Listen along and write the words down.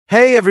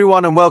Hey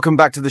everyone, and welcome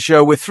back to the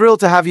show. We're thrilled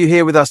to have you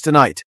here with us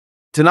tonight.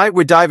 Tonight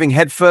we're diving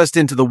headfirst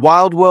into the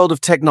wild world of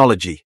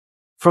technology.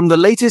 From the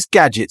latest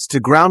gadgets to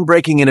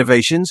groundbreaking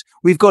innovations,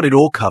 we've got it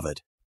all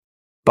covered.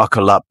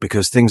 Buckle up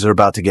because things are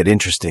about to get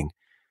interesting.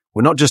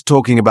 We're not just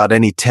talking about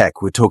any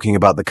tech, we're talking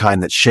about the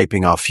kind that's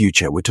shaping our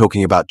future. We're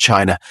talking about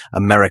China,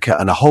 America,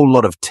 and a whole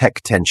lot of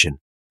tech tension.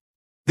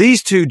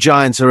 These two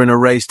giants are in a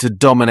race to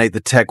dominate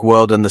the tech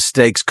world, and the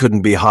stakes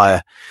couldn't be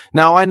higher.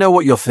 Now, I know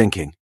what you're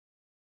thinking.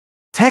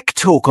 Tech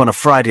talk on a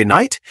Friday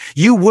night?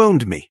 You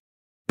wound me.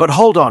 But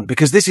hold on,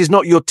 because this is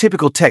not your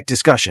typical tech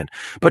discussion.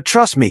 But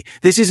trust me,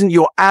 this isn't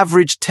your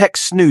average tech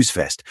snooze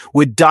fest.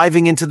 We're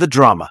diving into the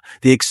drama,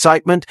 the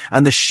excitement,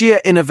 and the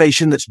sheer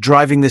innovation that's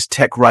driving this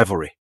tech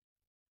rivalry.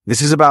 This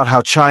is about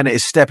how China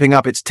is stepping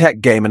up its tech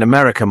game and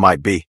America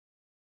might be.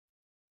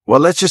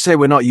 Well, let's just say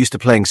we're not used to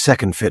playing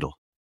second fiddle.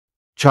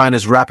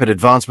 China's rapid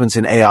advancements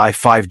in AI,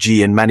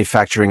 5G, and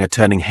manufacturing are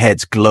turning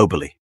heads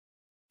globally.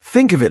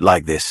 Think of it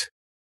like this.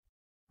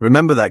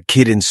 Remember that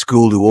kid in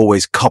school who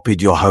always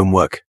copied your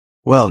homework?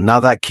 Well, now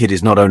that kid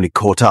is not only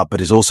caught up,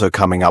 but is also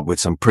coming up with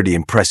some pretty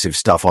impressive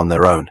stuff on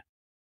their own.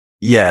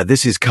 Yeah,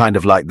 this is kind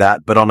of like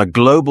that, but on a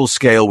global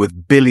scale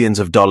with billions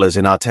of dollars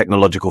in our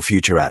technological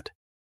future at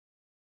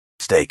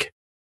stake.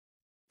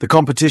 The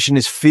competition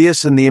is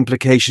fierce and the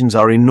implications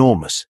are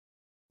enormous.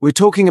 We're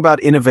talking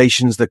about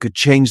innovations that could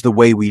change the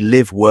way we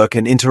live, work,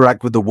 and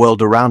interact with the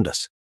world around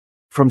us.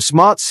 From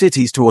smart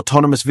cities to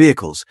autonomous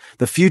vehicles,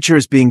 the future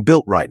is being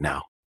built right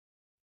now.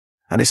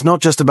 And it's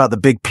not just about the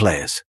big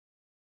players.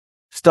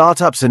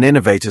 Startups and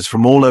innovators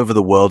from all over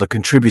the world are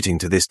contributing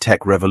to this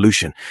tech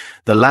revolution.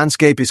 The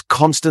landscape is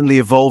constantly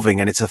evolving,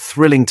 and it's a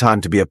thrilling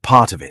time to be a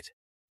part of it.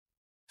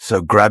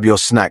 So grab your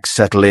snacks,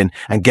 settle in,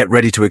 and get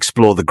ready to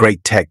explore the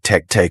great tech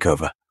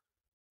takeover.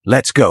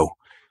 Let's go.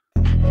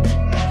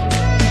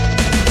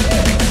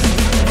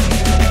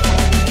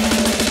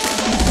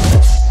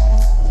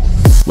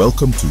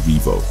 Welcome to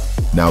Revo,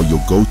 now your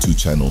go-to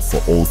channel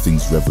for all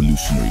things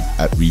revolutionary.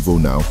 At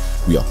Revo Now,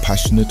 we are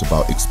passionate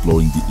about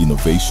exploring the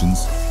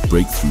innovations,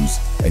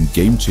 breakthroughs, and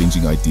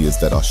game-changing ideas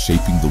that are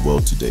shaping the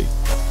world today.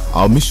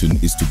 Our mission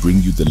is to bring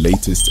you the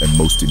latest and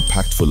most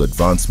impactful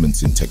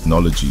advancements in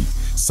technology,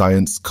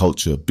 science,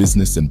 culture,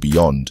 business, and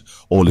beyond,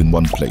 all in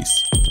one place.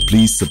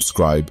 Please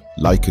subscribe,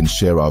 like, and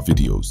share our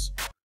videos.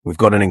 We've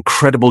got an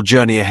incredible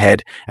journey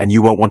ahead, and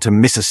you won't want to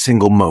miss a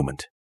single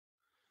moment.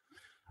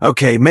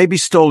 Okay, maybe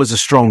stall is a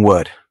strong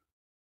word.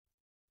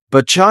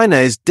 But China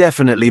is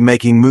definitely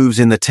making moves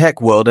in the tech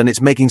world, and it's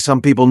making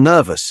some people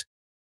nervous.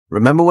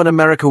 Remember when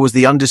America was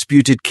the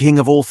undisputed king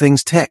of all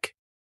things tech?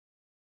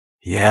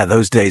 Yeah,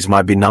 those days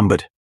might be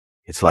numbered.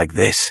 It's like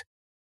this.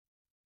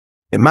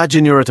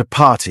 Imagine you're at a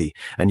party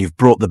and you've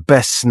brought the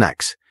best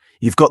snacks.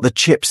 You've got the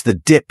chips, the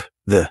dip,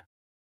 the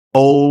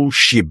whole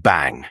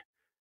shebang.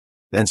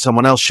 Then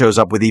someone else shows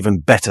up with even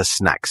better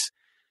snacks.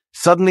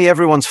 Suddenly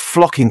everyone's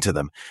flocking to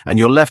them, and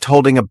you're left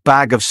holding a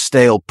bag of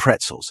stale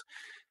pretzels.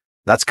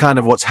 That's kind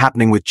of what's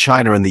happening with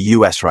China and the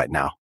US right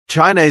now.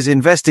 China is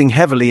investing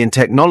heavily in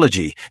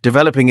technology,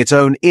 developing its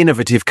own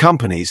innovative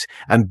companies,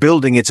 and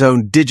building its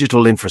own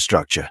digital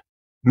infrastructure.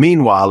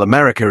 Meanwhile,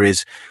 America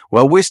is,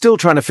 well, we're still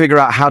trying to figure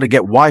out how to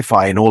get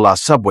Wi-Fi in all our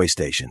subway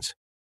stations.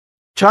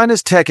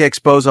 China's tech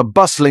expos are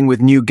bustling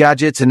with new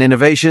gadgets and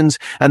innovations,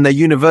 and their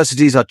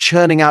universities are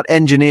churning out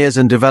engineers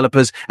and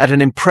developers at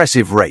an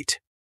impressive rate.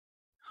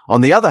 On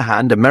the other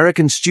hand,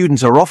 American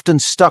students are often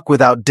stuck with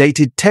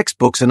outdated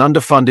textbooks and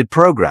underfunded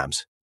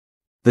programs.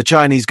 The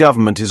Chinese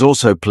government is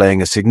also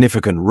playing a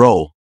significant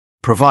role,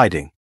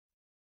 providing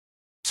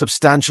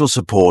substantial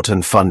support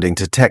and funding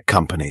to tech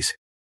companies.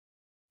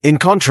 In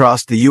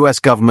contrast, the US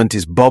government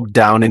is bogged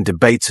down in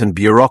debates and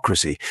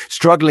bureaucracy,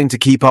 struggling to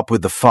keep up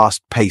with the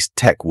fast-paced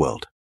tech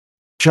world.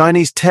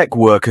 Chinese tech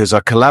workers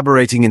are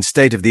collaborating in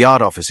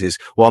state-of-the-art offices,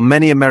 while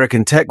many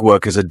American tech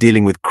workers are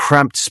dealing with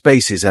cramped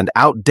spaces and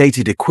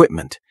outdated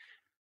equipment.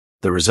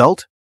 The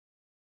result?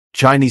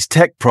 Chinese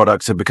tech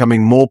products are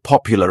becoming more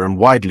popular and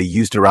widely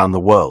used around the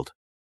world.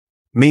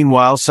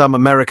 Meanwhile, some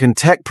American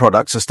tech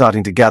products are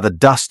starting to gather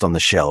dust on the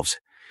shelves.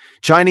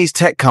 Chinese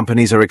tech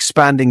companies are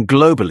expanding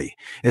globally,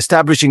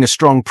 establishing a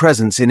strong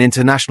presence in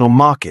international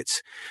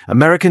markets.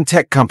 American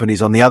tech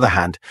companies, on the other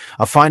hand,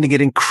 are finding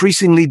it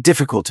increasingly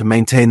difficult to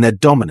maintain their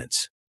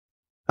dominance.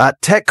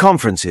 At tech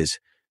conferences,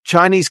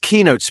 Chinese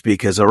keynote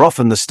speakers are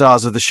often the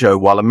stars of the show,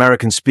 while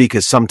American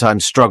speakers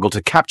sometimes struggle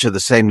to capture the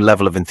same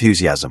level of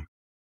enthusiasm.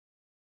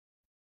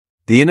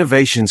 The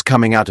innovations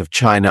coming out of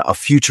China are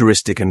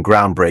futuristic and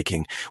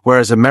groundbreaking,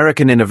 whereas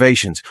American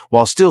innovations,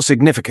 while still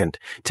significant,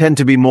 tend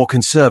to be more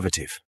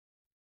conservative.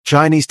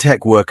 Chinese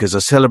tech workers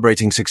are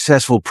celebrating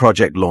successful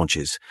project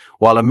launches,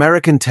 while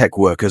American tech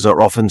workers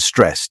are often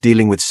stressed,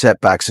 dealing with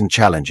setbacks and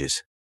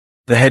challenges.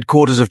 The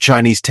headquarters of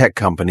Chinese tech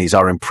companies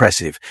are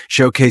impressive,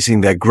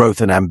 showcasing their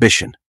growth and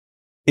ambition.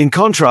 In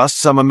contrast,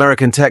 some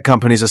American tech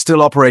companies are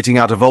still operating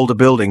out of older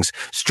buildings,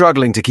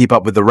 struggling to keep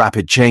up with the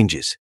rapid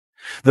changes.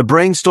 The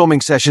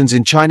brainstorming sessions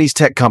in Chinese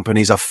tech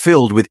companies are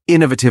filled with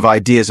innovative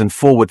ideas and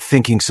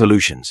forward-thinking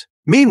solutions.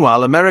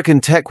 Meanwhile, American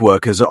tech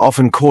workers are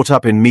often caught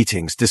up in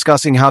meetings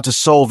discussing how to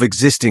solve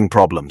existing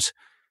problems.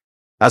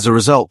 As a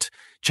result,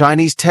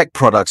 Chinese tech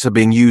products are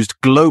being used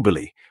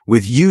globally,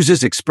 with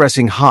users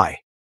expressing high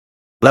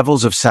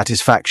levels of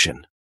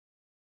satisfaction.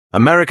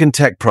 American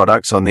tech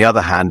products, on the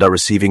other hand, are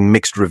receiving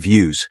mixed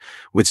reviews,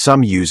 with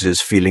some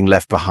users feeling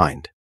left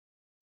behind.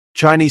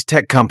 Chinese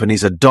tech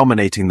companies are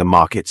dominating the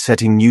market,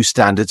 setting new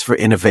standards for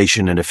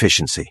innovation and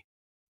efficiency.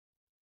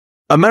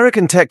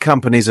 American tech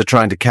companies are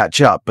trying to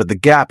catch up, but the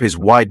gap is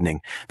widening.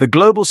 The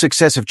global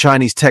success of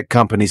Chinese tech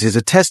companies is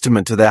a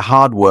testament to their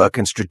hard work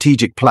and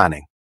strategic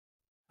planning.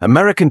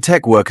 American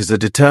tech workers are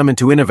determined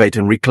to innovate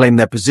and reclaim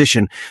their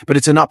position, but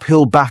it's an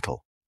uphill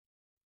battle.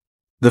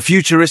 The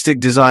futuristic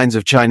designs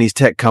of Chinese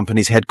tech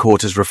companies'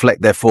 headquarters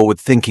reflect their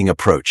forward-thinking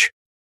approach.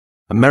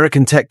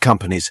 American tech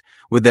companies,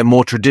 with their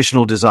more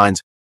traditional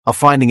designs, are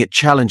finding it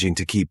challenging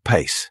to keep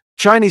pace.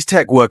 Chinese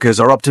tech workers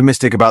are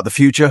optimistic about the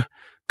future,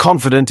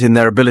 confident in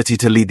their ability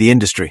to lead the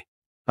industry.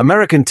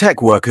 American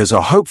tech workers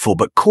are hopeful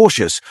but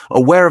cautious,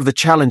 aware of the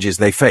challenges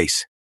they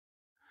face.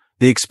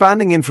 The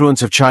expanding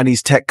influence of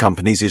Chinese tech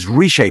companies is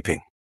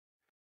reshaping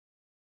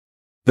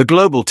the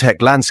global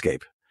tech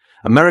landscape.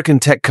 American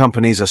tech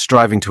companies are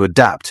striving to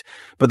adapt,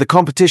 but the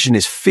competition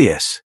is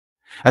fierce.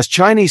 As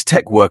Chinese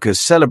tech workers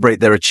celebrate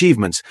their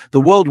achievements,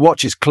 the world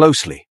watches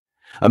closely.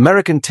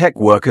 American tech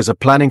workers are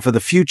planning for the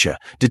future,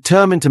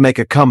 determined to make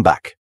a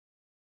comeback.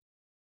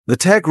 The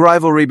tech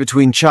rivalry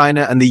between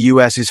China and the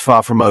US is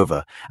far from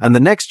over, and the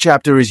next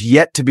chapter is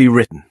yet to be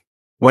written.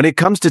 When it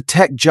comes to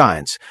tech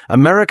giants,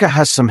 America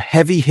has some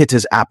heavy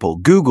hitters: Apple,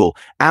 Google,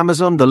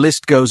 Amazon, the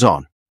list goes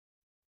on.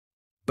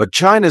 But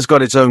China's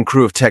got its own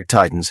crew of tech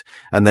titans,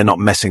 and they're not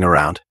messing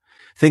around.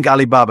 Think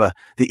Alibaba,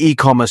 the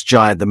e-commerce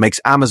giant that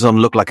makes Amazon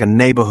look like a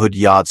neighborhood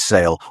yard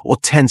sale, or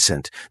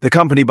Tencent, the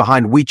company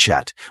behind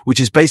WeChat, which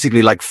is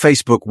basically like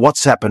Facebook,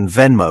 WhatsApp, and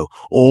Venmo,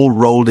 all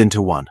rolled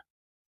into one.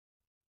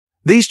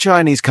 These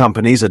Chinese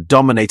companies are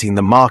dominating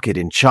the market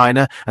in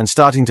China and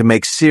starting to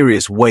make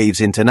serious waves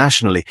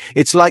internationally.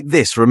 It's like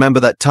this: remember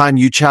that time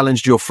you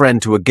challenged your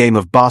friend to a game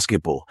of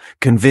basketball,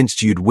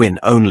 convinced you'd win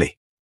only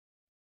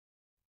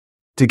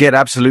to get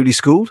absolutely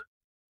schooled?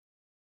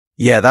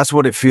 Yeah, that's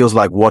what it feels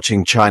like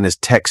watching China's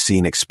tech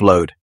scene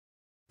explode.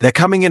 They're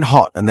coming in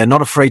hot and they're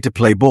not afraid to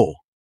play ball.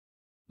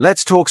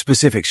 Let's talk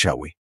specifics, shall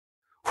we?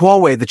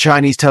 Huawei, the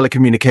Chinese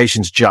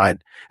telecommunications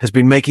giant, has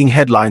been making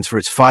headlines for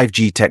its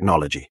 5G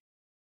technology.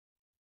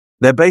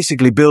 They're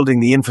basically building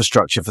the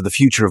infrastructure for the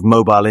future of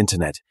mobile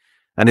internet,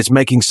 and it's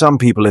making some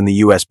people in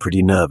the US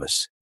pretty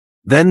nervous.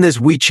 Then there's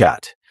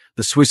WeChat,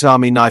 the Swiss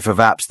Army knife of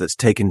apps that's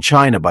taken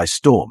China by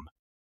storm.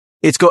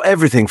 It's got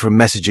everything from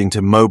messaging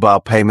to mobile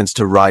payments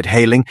to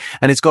ride-hailing,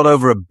 and it's got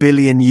over 1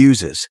 billion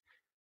users.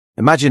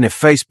 Imagine if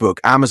Facebook,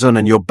 Amazon,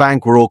 and your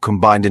bank were all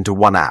combined into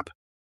one app.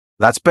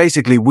 That's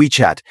basically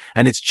WeChat,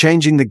 and it's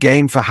changing the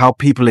game for how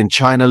people in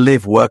China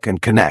live, work,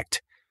 and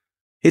connect.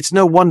 It's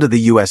no wonder the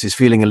US is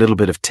feeling a little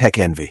bit of tech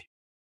envy.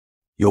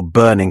 Your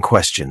burning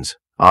questions,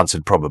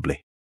 answered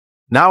probably.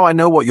 Now I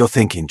know what you're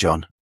thinking,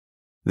 John.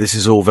 This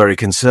is all very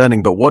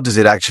concerning, but what does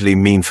it actually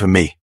mean for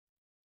me?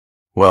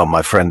 Well,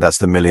 my friend, that's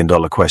the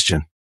million-dollar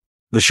question.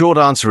 The short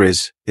answer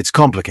is, it's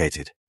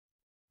complicated.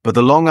 But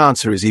the long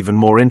answer is even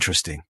more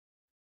interesting.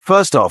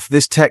 First off,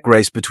 this tech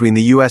race between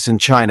the US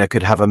and China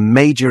could have a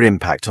major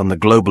impact on the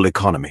global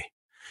economy.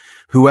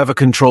 Whoever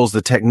controls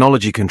the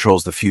technology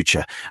controls the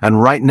future,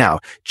 and right now,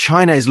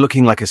 China is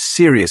looking like a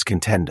serious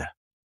contender.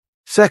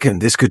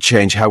 Second, this could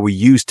change how we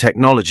use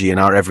technology in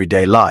our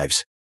everyday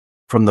lives.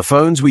 From the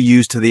phones we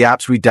use to the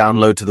apps we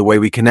download to the way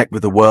we connect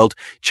with the world,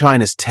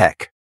 China's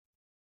tech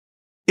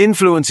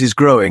influence is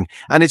growing,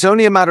 and it's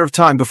only a matter of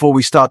time before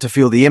we start to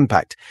feel the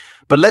impact.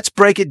 But let's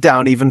break it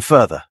down even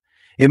further.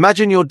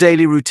 Imagine your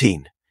daily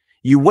routine.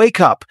 You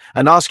wake up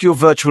and ask your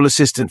virtual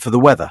assistant for the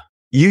weather.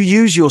 You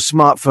use your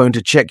smartphone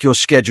to check your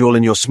schedule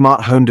and your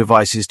smart home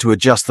devices to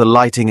adjust the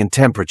lighting and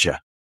temperature.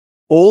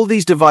 All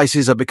these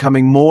devices are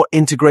becoming more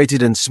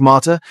integrated and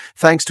smarter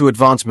thanks to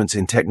advancements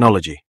in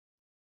technology.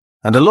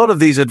 And a lot of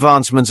these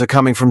advancements are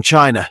coming from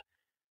China.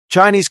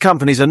 Chinese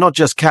companies are not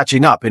just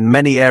catching up, in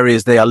many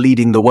areas they are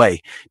leading the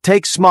way.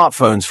 Take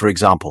smartphones, for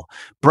example.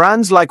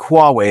 Brands like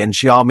Huawei and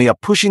Xiaomi are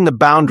pushing the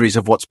boundaries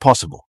of what's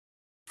possible.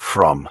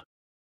 From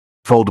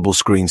foldable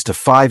screens to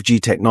 5G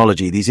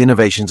technology, these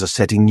innovations are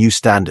setting new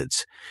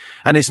standards.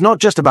 And it's not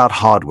just about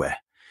hardware.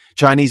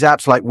 Chinese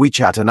apps like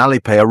WeChat and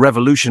Alipay are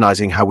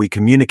revolutionizing how we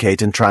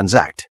communicate and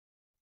transact.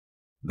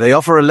 They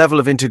offer a level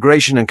of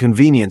integration and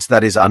convenience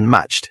that is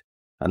unmatched.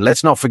 And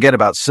let's not forget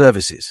about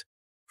services.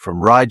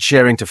 From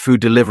ride-sharing to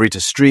food delivery to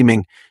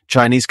streaming,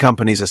 Chinese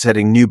companies are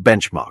setting new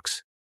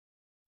benchmarks.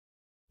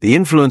 The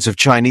influence of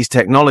Chinese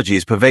technology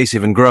is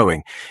pervasive and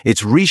growing.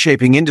 It's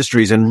reshaping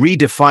industries and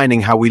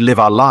redefining how we live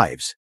our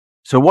lives.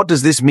 So what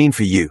does this mean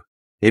for you?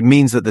 It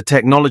means that the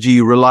technology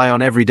you rely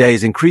on every day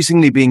is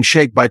increasingly being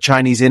shaped by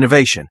Chinese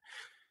innovation.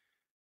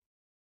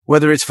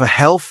 Whether it's for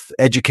health,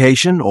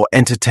 education, or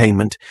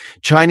entertainment,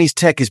 Chinese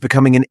tech is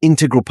becoming an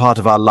integral part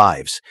of our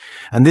lives.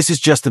 And this is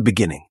just the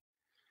beginning.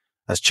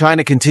 As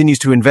China continues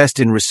to invest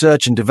in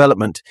research and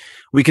development,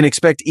 we can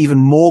expect even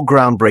more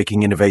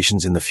groundbreaking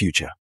innovations in the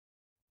future.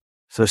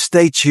 So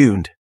stay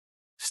tuned,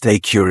 stay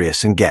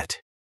curious, and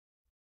get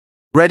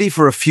ready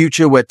for a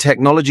future where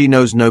technology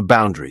knows no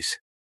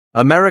boundaries.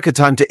 America,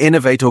 time to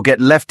innovate or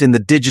get left in the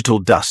digital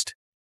dust.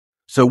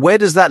 So where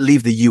does that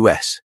leave the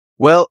US?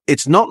 Well,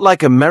 it's not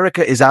like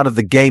America is out of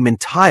the game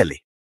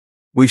entirely.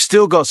 We've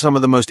still got some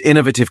of the most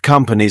innovative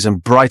companies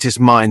and brightest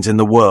minds in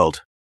the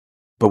world.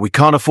 But we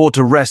can't afford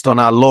to rest on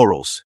our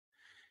laurels.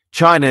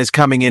 China is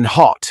coming in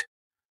hot,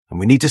 and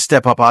we need to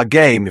step up our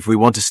game if we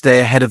want to stay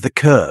ahead of the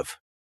curve.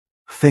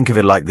 Think of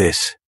it like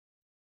this.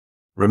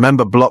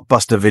 Remember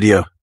Blockbuster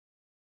Video?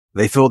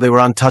 They thought they were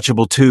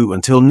untouchable too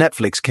until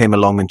Netflix came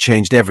along and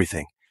changed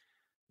everything.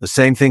 The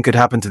same thing could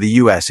happen to the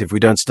US if we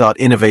don't start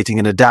innovating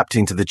and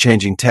adapting to the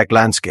changing tech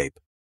landscape.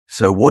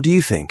 So what do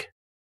you think?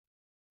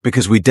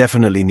 Because we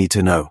definitely need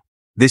to know.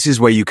 This is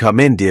where you come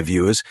in, dear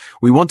viewers.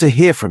 We want to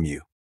hear from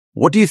you.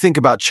 What do you think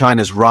about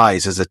China's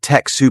rise as a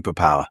tech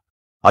superpower?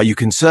 Are you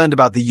concerned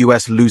about the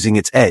US losing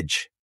its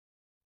edge?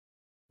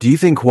 Do you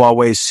think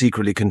Huawei is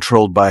secretly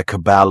controlled by a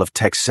cabal of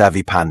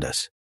tech-savvy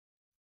pandas?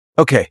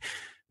 Okay,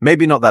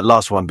 maybe not that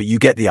last one, but you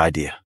get the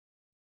idea.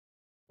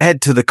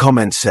 Head to the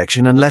comments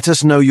section and let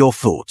us know your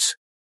thoughts.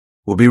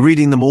 We'll be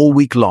reading them all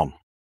week long,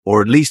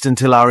 or at least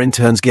until our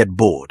interns get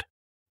bored.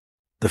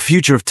 The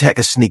future of tech,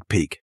 a sneak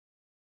peek.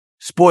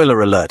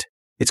 Spoiler alert,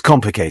 it's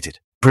complicated.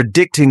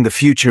 Predicting the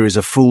future is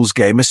a fool's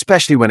game,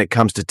 especially when it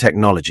comes to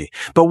technology.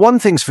 But one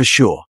thing's for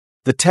sure,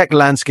 the tech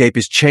landscape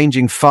is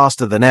changing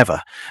faster than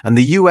ever, and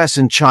the US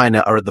and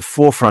China are at the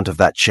forefront of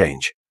that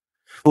change.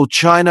 Will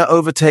China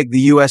overtake the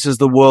US as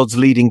the world's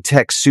leading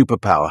tech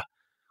superpower?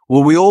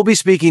 Will we all be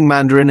speaking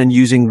Mandarin and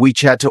using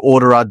WeChat to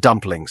order our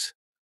dumplings?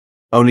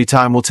 Only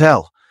time will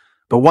tell.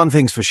 But one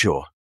thing's for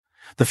sure,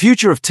 the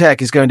future of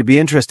tech is going to be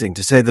interesting,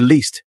 to say the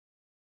least.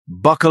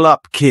 Buckle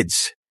up,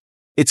 kids.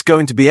 It's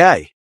going to be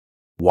a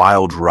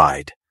wild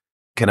ride.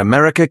 Can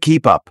America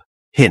keep up?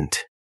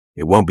 Hint,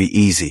 it won't be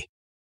easy.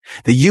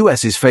 The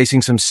US is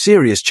facing some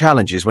serious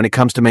challenges when it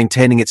comes to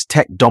maintaining its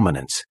tech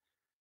dominance.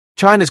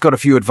 China's got a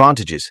few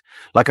advantages,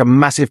 like a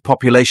massive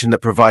population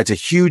that provides a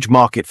huge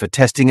market for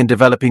testing and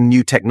developing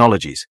new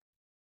technologies.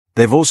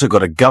 They've also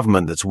got a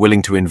government that's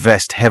willing to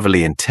invest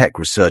heavily in tech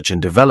research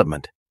and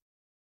development.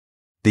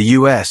 The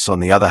US, on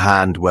the other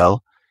hand,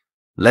 well,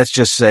 let's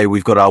just say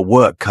we've got our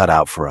work cut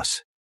out for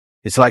us.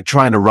 It's like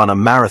trying to run a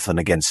marathon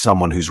against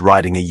someone who's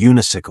riding a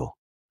unicycle.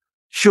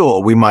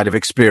 Sure, we might have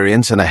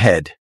experience and a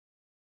head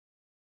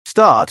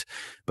start,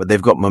 but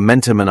they've got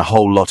momentum and a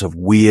whole lot of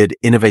weird,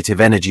 innovative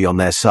energy on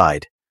their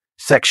side.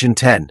 Section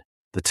 10,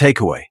 the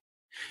takeaway.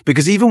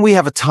 Because even we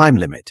have a time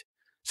limit.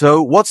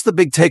 So what's the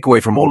big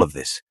takeaway from all of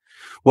this?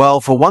 Well,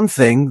 for one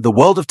thing, the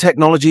world of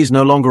technology is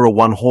no longer a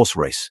one-horse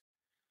race.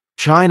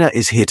 China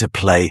is here to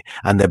play,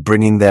 and they're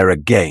bringing their A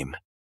game.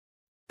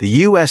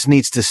 The US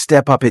needs to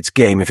step up its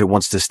game if it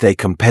wants to stay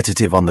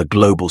competitive on the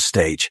global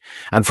stage.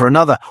 And for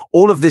another,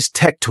 all of this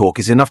tech talk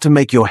is enough to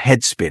make your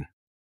head spin.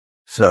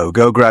 So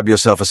go grab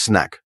yourself a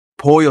snack,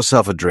 pour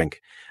yourself a drink,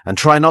 and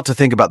try not to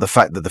think about the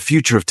fact that the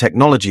future of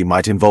technology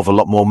might involve a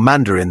lot more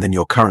Mandarin than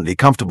you're currently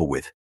comfortable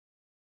with.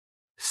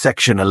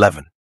 Section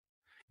 11.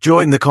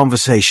 Join the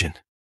conversation.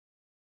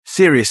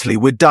 Seriously,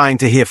 we're dying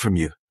to hear from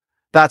you.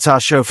 That's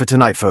our show for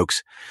tonight,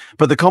 folks.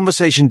 But the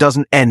conversation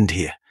doesn't end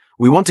here.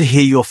 We want to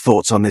hear your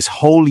thoughts on this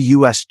whole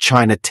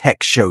US-China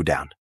tech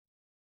showdown.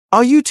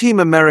 Are you Team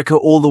America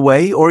all the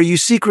way, or are you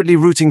secretly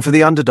rooting for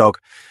the underdog?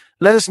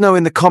 Let us know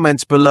in the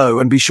comments below,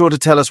 and be sure to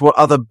tell us what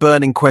other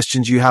burning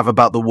questions you have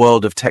about the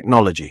world of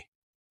technology.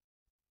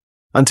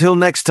 Until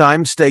next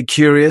time, stay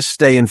curious,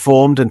 stay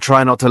informed, and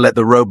try not to let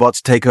the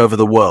robots take over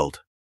the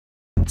world.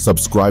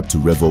 Subscribe to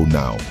Revo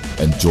now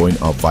and join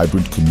our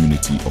vibrant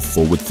community of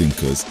forward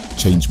thinkers,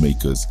 change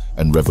makers,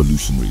 and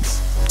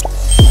revolutionaries.